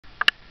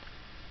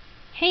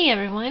Hey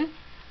everyone,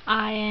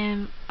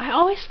 I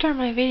always start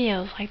my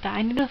videos like that.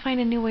 I need to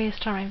find a new way to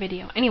start my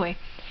video. Anyway,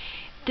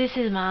 this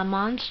is my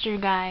monster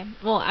guy.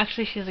 Well,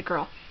 actually she's a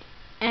girl.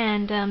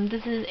 And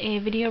this is a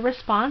video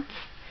response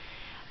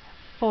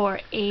for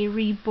a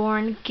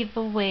reborn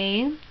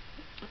giveaway.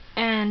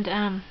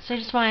 And so I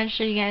just wanted to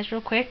show you guys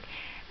real quick.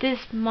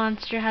 This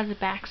monster has a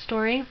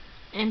backstory,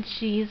 and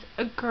she's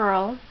a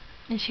girl,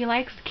 and she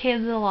likes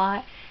kids a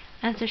lot,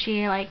 and so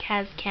she like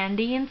has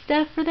candy and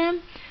stuff for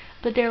them,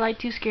 but they're like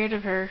too scared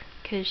of her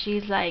because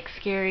she's like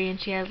scary and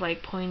she has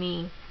like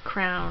pointy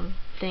crown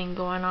thing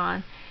going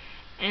on,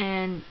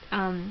 and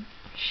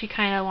she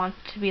kind of wants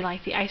to be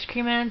like the ice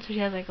cream man, so she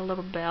has like a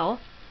little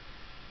bell.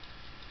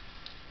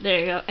 There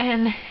you go.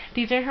 And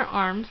these are her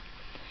arms.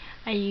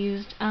 I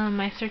used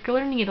my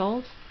circular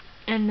needles,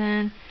 and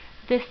then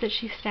this that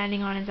she's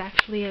standing on is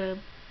actually a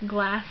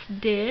glass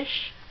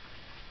dish,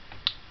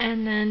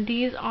 and then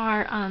these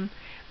are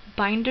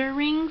binder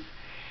rings,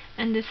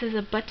 and this is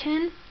a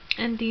button,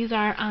 and these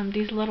are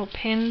these little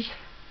pins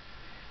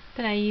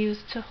that I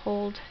use to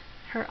hold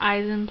her eye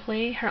in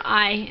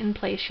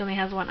place. She only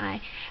has one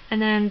eye.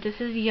 And then this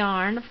is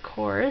yarn, of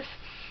course,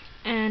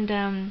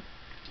 and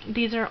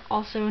these are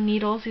also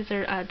needles. These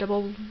are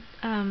double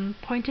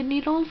pointed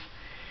needles.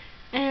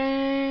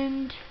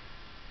 And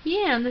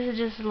yeah, and this is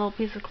just a little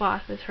piece of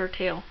cloth. It's her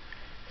tail.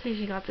 So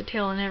she got the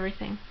tail and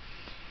everything.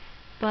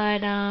 But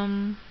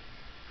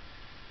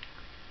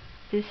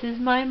this is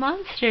my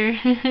monster.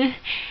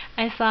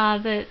 I saw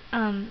that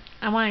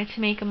I wanted to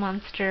make a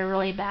monster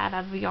really bad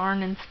out of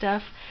yarn and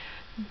stuff,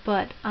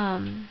 but I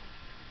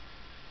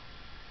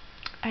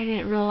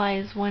didn't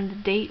realize when the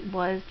date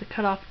was, the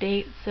cutoff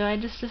date, so I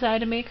just decided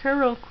to make her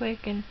real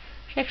quick, and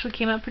she actually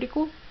came out pretty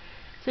cool.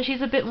 So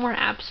she's a bit more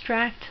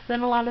abstract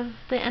than a lot of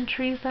the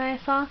entries that I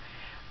saw,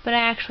 but I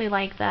actually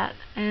like that.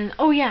 And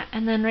oh yeah,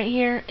 and then right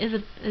here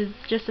is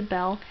just a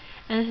bell,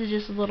 and this is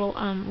just a little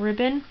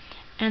ribbon,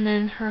 and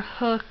then her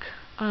hook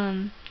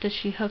that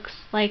she hooks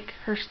like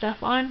her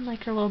stuff on,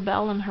 like her little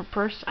bell and her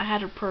purse. I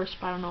had her purse,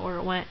 but I don't know where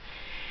it went.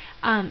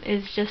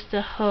 Is just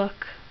a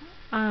hook.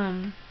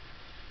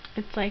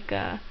 It's like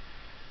a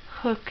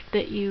hook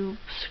that you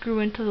screw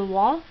into the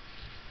wall.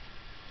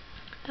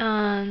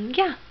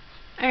 Yeah.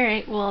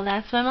 Alright, well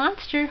that's my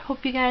monster.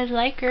 Hope you guys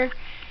like her,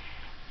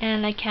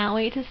 and I can't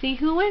wait to see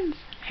who wins.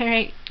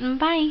 Alright,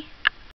 bye.